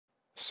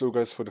So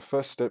guys, for the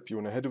first step, you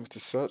want to head over to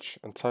search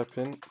and type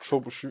in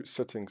troubleshoot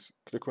settings.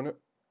 Click on it.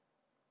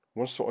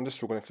 Once you're on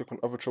this, we're going to click on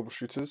other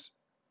troubleshooters.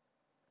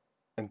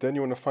 And then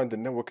you want to find the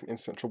network and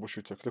internet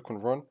troubleshooter. Click on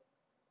run.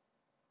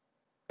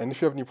 And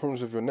if you have any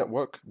problems with your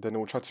network, then it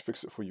will try to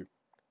fix it for you.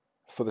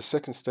 For the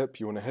second step,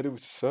 you want to head over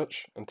to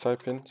search and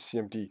type in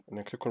CMD. And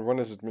then click on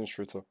run as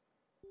administrator.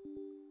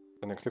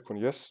 And then click on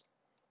yes.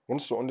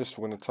 Once you're on this,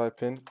 we're going to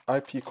type in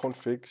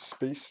ipconfig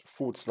space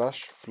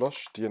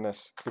 /flush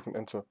DNS. Click on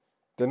enter.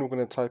 Then we're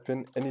going to type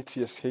in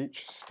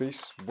netsh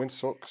space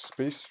winsock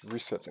space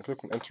reset and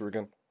click on enter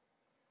again.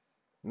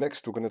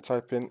 Next, we're going to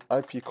type in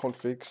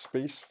ipconfig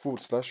space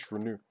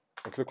 /renew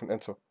and click on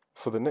enter.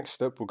 For the next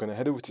step, we're going to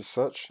head over to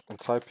search and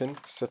type in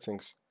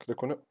settings.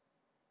 Click on it.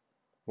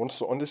 Once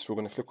you're on this, we're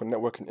going to click on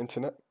network and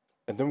internet.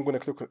 And then we're going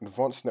to click on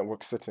advanced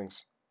network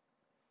settings.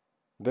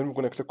 Then we're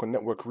going to click on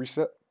network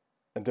reset.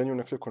 And then you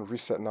want to click on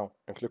reset now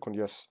and click on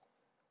yes.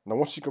 Now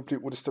once you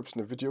complete all the steps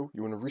in the video,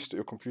 you want to restart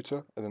your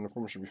computer and then the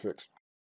problem should be fixed.